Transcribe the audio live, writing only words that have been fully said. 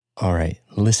All right,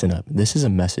 listen up. This is a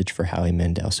message for Howie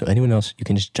Mandel. So anyone else, you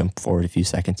can just jump forward a few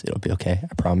seconds. It'll be okay,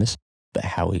 I promise. But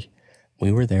Howie,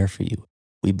 we were there for you.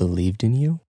 We believed in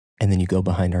you, and then you go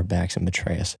behind our backs and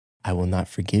betray us. I will not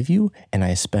forgive you, and I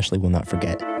especially will not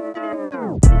forget.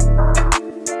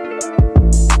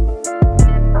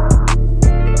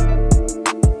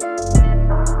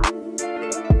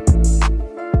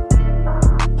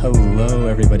 Hello,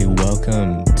 everybody.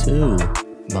 Welcome to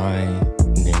my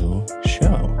new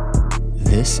show.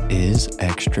 This is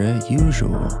Extra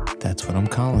Usual. That's what I'm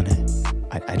calling it.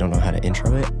 I don't know how to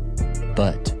intro it,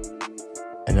 but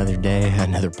another day,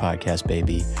 another podcast,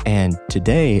 baby. And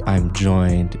today I'm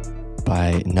joined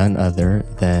by none other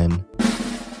than...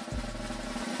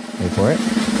 Wait for it.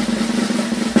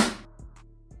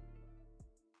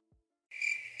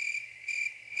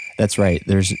 That's right.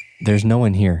 There's no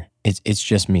one here. It's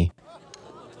just me.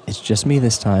 It's just me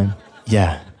this time.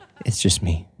 Yeah, it's just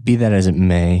me. Be that as it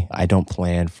may, I don't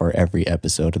plan for every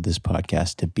episode of this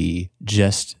podcast to be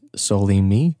just solely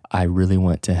me. I really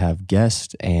want to have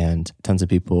guests and tons of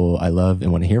people I love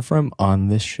and want to hear from on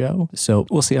this show. So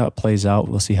we'll see how it plays out.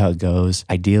 We'll see how it goes.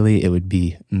 Ideally, it would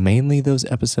be mainly those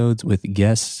episodes with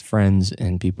guests, friends,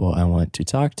 and people I want to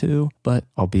talk to. But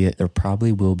albeit there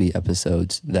probably will be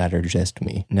episodes that are just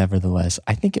me. Nevertheless,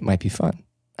 I think it might be fun.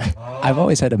 I've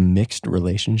always had a mixed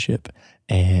relationship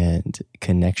and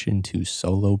connection to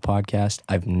solo podcast.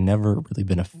 I've never really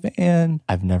been a fan.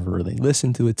 I've never really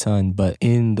listened to a ton, but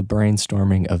in the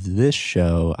brainstorming of this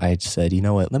show, I said, you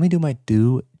know what, let me do my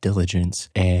due diligence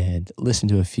and listen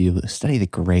to a few, study the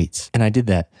greats. And I did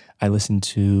that. I listened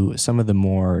to some of the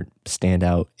more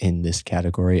standout in this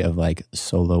category of like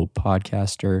solo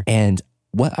podcaster. And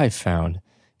what I found,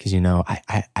 because, you know,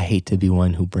 I hate to be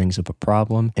one who brings up a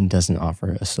problem and doesn't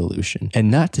offer a solution.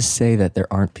 And not to say that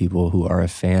there aren't people who are a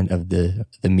fan of the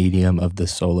medium of the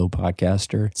solo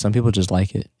podcaster. Some people just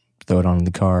like it, throw it on in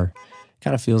the car.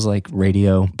 Kind of feels like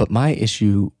radio. But my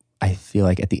issue, I feel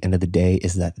like at the end of the day,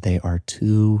 is that they are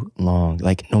too long.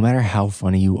 Like, no matter how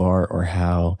funny you are or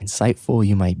how insightful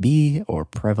you might be or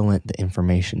prevalent the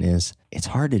information is, it's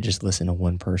hard to just listen to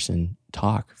one person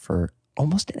talk for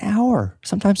almost an hour,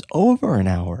 sometimes over an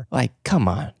hour. Like, come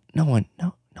on, no one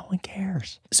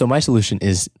cares. So my solution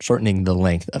is shortening the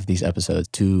length of these episodes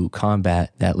to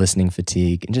combat that listening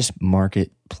fatigue and just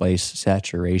marketplace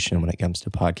saturation when it comes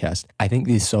to podcasts. I think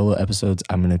these solo episodes,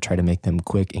 I'm going to try to make them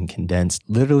quick and condensed,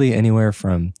 literally anywhere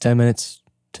from 10 minutes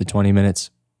to 20 minutes.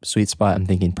 Sweet spot, I'm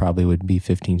thinking probably would be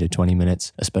 15 to 20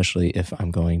 minutes, especially if I'm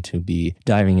going to be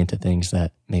diving into things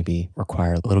that maybe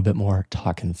require a little bit more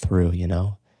talking through, you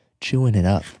know? Chewing it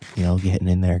up, you know, getting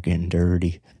in there, getting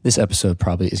dirty. This episode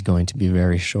probably is going to be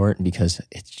very short because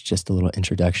it's just a little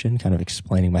introduction, kind of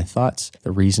explaining my thoughts, the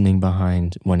reasoning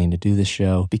behind wanting to do this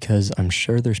show, because I'm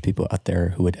sure there's people out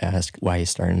there who would ask, why are you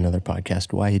starting another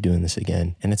podcast? Why are you doing this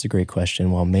again? And it's a great question.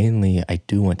 While mainly I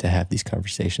do want to have these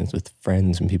conversations with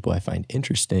friends and people I find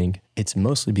interesting, it's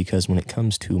mostly because when it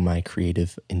comes to my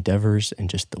creative endeavors and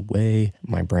just the way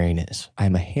my brain is,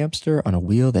 I'm a hamster on a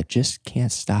wheel that just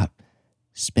can't stop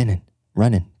spinning,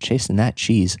 running, chasing that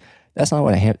cheese. That's not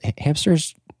what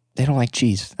hamsters, they don't like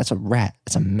cheese. That's a rat.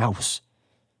 That's a mouse.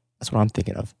 That's what I'm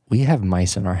thinking of. We have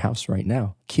mice in our house right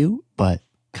now. Cute, but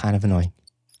kind of annoying.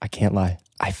 I can't lie.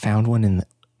 I found one in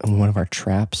one of our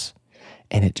traps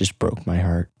and it just broke my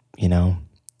heart, you know?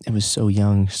 It was so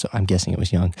young, so I'm guessing it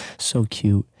was young, so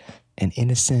cute and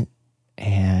innocent,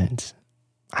 and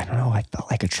I don't know, I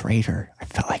felt like a traitor. I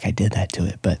felt like I did that to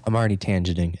it, but I'm already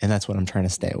tangenting, and that's what I'm trying to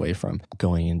stay away from,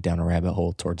 going down a rabbit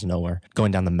hole towards nowhere,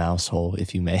 going down the mouse hole,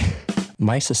 if you may.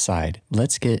 Mice aside,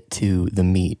 let's get to the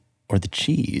meat or the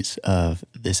cheese of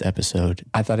this episode.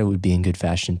 I thought it would be in good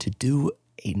fashion to do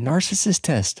a narcissist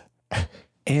test.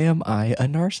 Am I a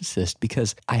narcissist?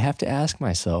 Because I have to ask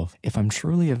myself if I'm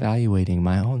truly evaluating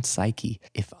my own psyche.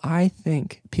 If I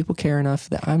think people care enough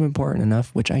that I'm important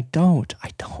enough, which I don't, I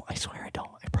swear I don't,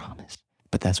 I promise.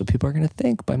 But that's what people are going to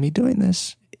think by me doing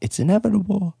this. It's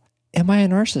inevitable. Am I a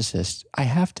narcissist? I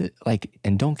have to,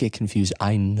 and don't get confused.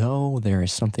 I know there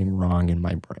is something wrong in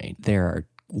my brain. There are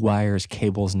wires,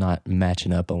 cables not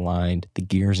matching up, aligned. The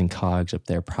gears and cogs up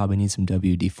there probably need some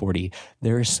WD-40.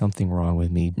 There is something wrong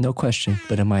with me, no question.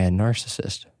 But am I a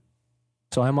narcissist?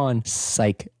 So I'm on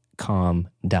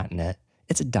psychcom.net.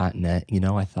 It's a .net, you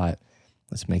know. I thought,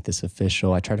 let's make this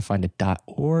official. I tried to find a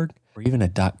 .org or even a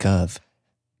 .gov.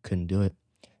 Couldn't do it.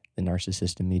 The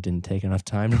narcissist in me didn't take enough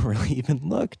time to really even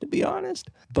look, to be honest.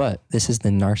 But this is the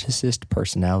Narcissist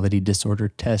Personality Disorder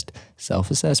Test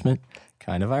self-assessment.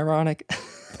 Kind of ironic.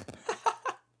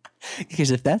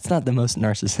 Because if that's not the most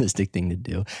narcissistic thing to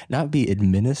do, not be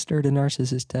administered a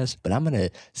narcissist test, but I'm going to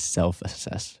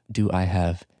self-assess. Do I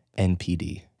have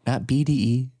NPD? Not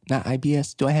BDE, not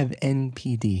IBS. Do I have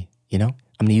NPD? You know,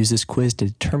 I'm going to use this quiz to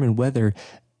determine whether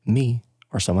me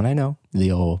or someone I know,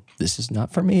 this is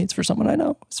not for me, it's for someone I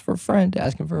know, it's for a friend,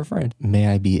 asking for a friend. May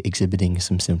I be exhibiting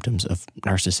some symptoms of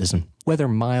narcissism, whether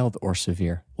mild or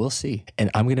severe? We'll see.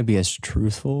 And I'm going to be as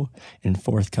truthful and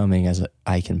forthcoming as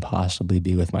I can possibly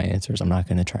be with my answers. I'm not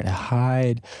going to try to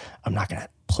hide. I'm not going to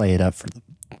play it up for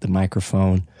the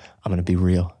microphone. I'm going to be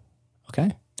real.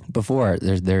 Okay? Before,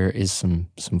 there is some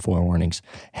forewarnings.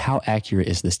 How accurate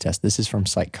is this test? This is from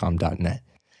psychcom.net.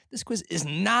 This quiz is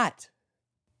not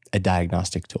a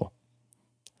diagnostic tool.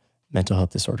 Mental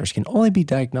health disorders can only be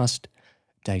diagnosed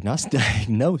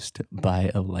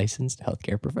by a licensed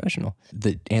healthcare professional.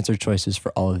 The answer choices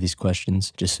for all of these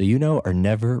questions, just so you know, are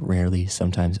never, rarely,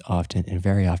 sometimes, often, and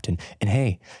very often. And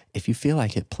hey, if you feel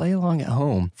like it, play along at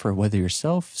home for whether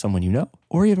yourself, someone you know,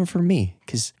 or even for me,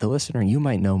 because the listener, you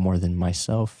might know more than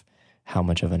myself how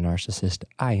much of a narcissist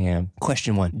I am.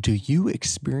 Question 1, do you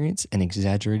experience an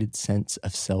exaggerated sense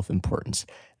of self-importance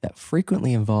that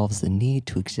frequently involves the need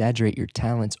to exaggerate your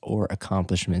talents or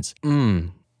accomplishments?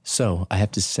 So I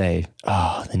have to say,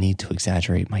 the need to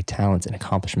exaggerate my talents and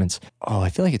accomplishments. I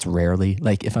feel like it's rarely.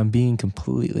 Like, if I'm being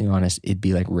completely honest, it'd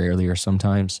be like rarely or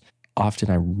sometimes.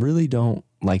 Often I really don't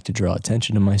like to draw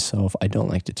attention to myself. I don't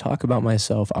like to talk about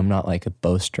myself. I'm not like a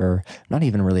boaster, not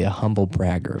even really a humble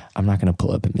bragger. I'm not going to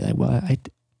pull up and be like, well,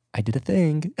 I did a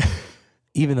thing.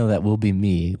 Even though that will be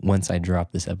me once I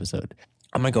drop this episode.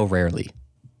 I'm going to go rarely.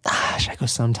 Should I go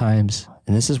sometimes?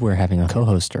 And this is where having a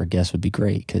co-host or a guest would be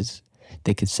great, because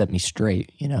they could set me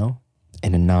straight, you know,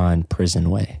 in a non-prison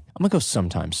way. I'm going to go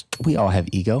sometimes. We all have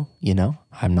ego, you know.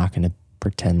 I'm not going to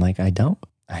pretend like I don't.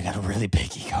 I got a really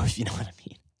big ego, if you know what I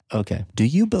mean. Okay. Do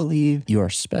you believe you are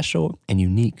special and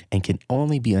unique and can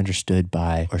only be understood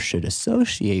by or should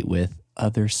associate with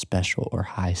other special or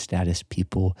high status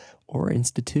people or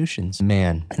institutions?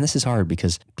 Man, and this is hard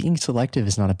because being selective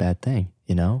is not a bad thing,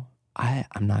 you know?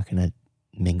 I'm not going to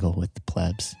mingle with the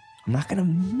plebs. I'm not going to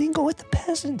mingle with the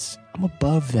peasants. I'm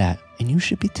above that, and you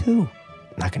should be too.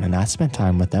 I'm not going to not spend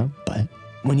time with them, but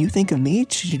when you think of me,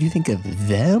 should you think of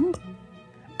them?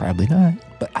 Probably not.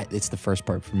 But it's the first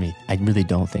part for me. I really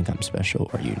don't think I'm special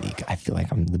or unique. I feel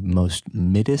like I'm the most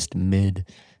Middleton,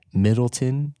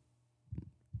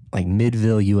 like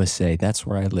Midville, USA. That's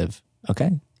where I live.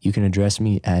 Okay? You can address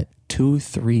me at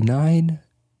 239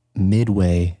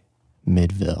 Midway,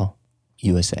 Midville,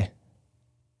 USA.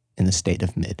 In the state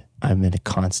of mid. I'm in a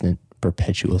constant,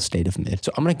 perpetual state of mid.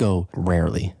 So I'm going to go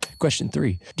rarely. Question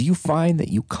 3. Do you find that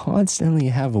you constantly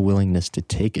have a willingness to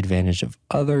take advantage of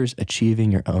others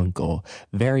achieving your own goal?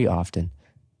 Very often.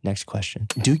 Next question.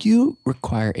 Do you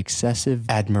require excessive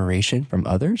admiration from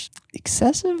others?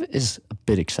 Excessive is a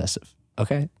bit excessive.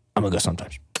 Okay? I'm going to go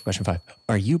sometimes. Question 5.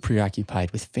 Are you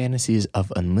preoccupied with fantasies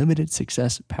of unlimited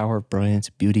success, power,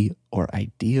 brilliance, beauty, or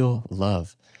ideal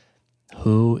love?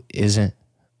 Who isn't?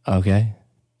 Okay,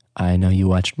 I know you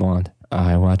watched Blonde.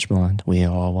 I watched Blonde. We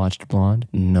all watched Blonde.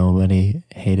 Nobody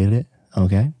hated it.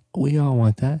 Okay, we all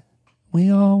want that.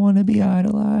 We all want to be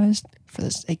idolized for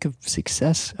the sake of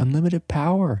success, unlimited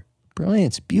power,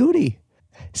 brilliance, beauty.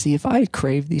 See, if I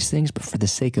crave these things, but for the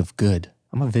sake of good,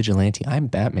 I'm a vigilante. I'm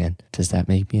Batman. Does that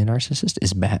make me a narcissist?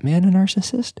 Is Batman a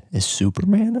narcissist? Is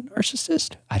Superman a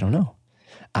narcissist? I don't know.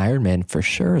 Iron Man for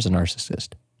sure is a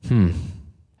narcissist.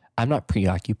 I'm not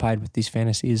preoccupied with these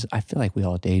fantasies. I feel like we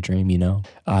all daydream, you know?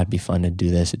 It'd be fun to do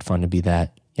this. It'd fun to be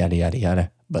that, yada, yada,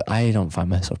 yada. But I don't find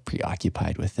myself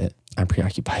preoccupied with it. I'm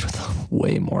preoccupied with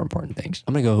way more important things.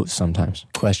 I'm going to go sometimes.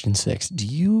 Question 6. Do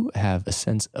you have a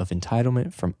sense of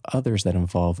entitlement from others that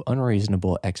involve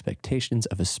unreasonable expectations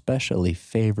of especially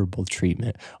favorable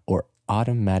treatment or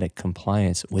automatic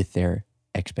compliance with their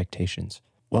expectations?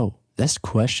 Whoa, this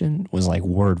question was like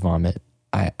word vomit.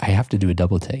 I have to do a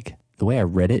double take. The way I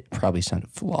read it probably sounded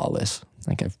flawless.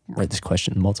 Like, I've read this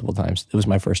question multiple times. It was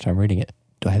my first time reading it.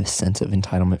 Do I have a sense of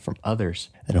entitlement from others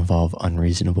that involve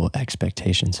unreasonable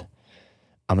expectations?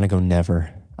 I'm going to go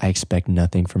never. I expect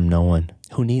nothing from no one.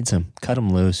 Who needs them? Cut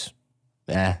them loose.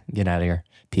 Get out of here.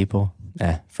 People,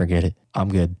 forget it. I'm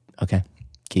good. Okay.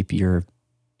 Keep your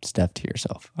stuff to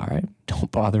yourself. All right.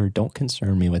 Don't bother. Don't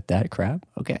concern me with that crap.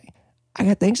 Okay. I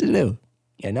got things to do.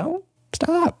 You know?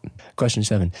 Stop. Question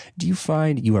 7. Do you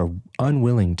find you are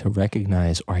unwilling to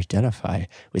recognize or identify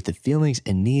with the feelings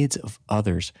and needs of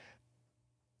others?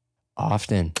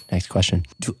 Often. Next question.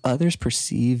 Do others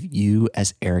perceive you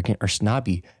as arrogant or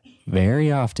snobby? Very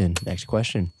often. Next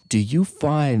question. Do you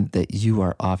find that you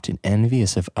are often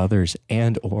envious of others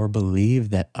and or believe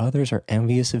that others are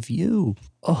envious of you?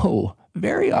 Oh,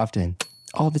 very often.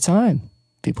 All the time.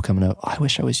 People coming up, I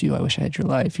wish I was you. I wish I had your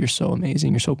life. You're so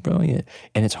amazing. You're so brilliant.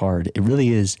 And it's hard. It really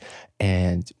is.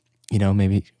 And, you know,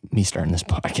 maybe me starting this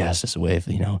podcast is a way of,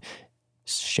 you know,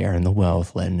 sharing the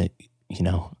wealth, letting it, you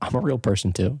know, I'm a real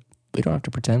person too. We don't have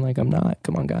to pretend like I'm not.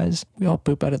 Come on, guys. We all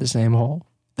poop out of the same hole.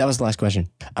 That was the last question.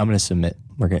 I'm going to submit.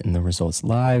 We're getting the results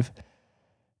live.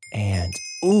 And,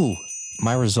 ooh,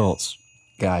 my results.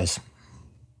 Guys,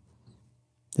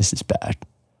 this is bad.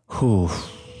 Whew.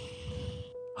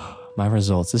 My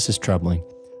results. This is troubling.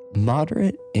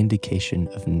 Moderate indication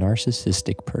of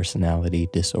narcissistic personality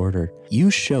disorder.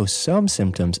 You show some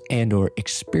symptoms and or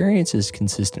experiences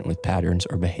consistent with patterns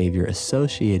or behavior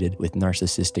associated with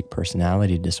narcissistic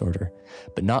personality disorder,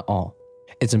 but not all.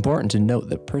 It's important to note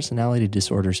that personality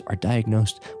disorders are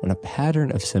diagnosed when a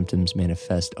pattern of symptoms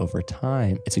manifest over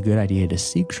time. It's a good idea to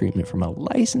seek treatment from a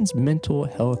licensed mental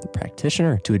health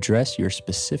practitioner to address your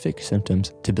specific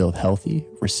symptoms to build healthy,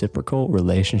 reciprocal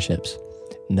relationships.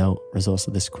 Note, results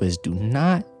of this quiz do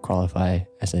not qualify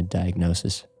as a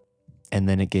diagnosis. And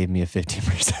then it gave me a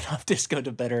 15% off discount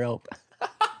to BetterHelp.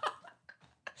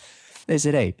 They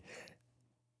said, hey,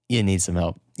 you need some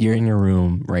help. You're in your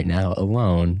room right now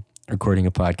alone, recording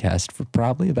a podcast for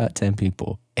probably about 10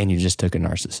 people, and you just took a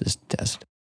narcissist test.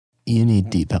 You need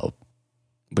deep help,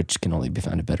 which can only be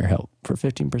found at BetterHelp for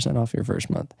 15% off your first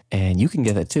month. And you can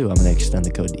get that too. I'm going to extend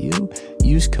the code to you.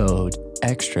 Use code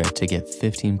EXTRA to get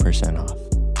 15% off.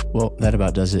 Well, that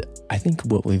about does it. I think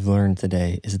what we've learned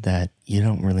today is that you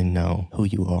don't really know who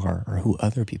you are or who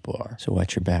other people are. So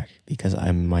watch your back, because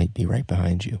I might be right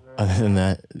behind you. Other than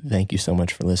that, thank you so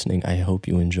much for listening. I hope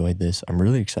you enjoyed this. I'm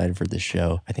really excited for this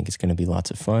show. I think it's going to be lots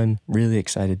of fun. Really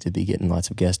excited to be getting lots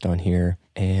of guests on here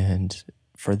and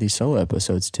for these solo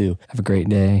episodes too. Have a great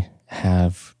day.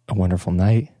 Have a wonderful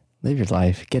night. Live your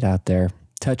life. Get out there.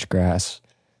 Touch grass.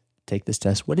 Take this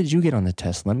test. What did you get on the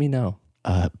test? Let me know.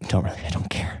 I don't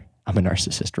care. I'm a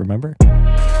narcissist, remember?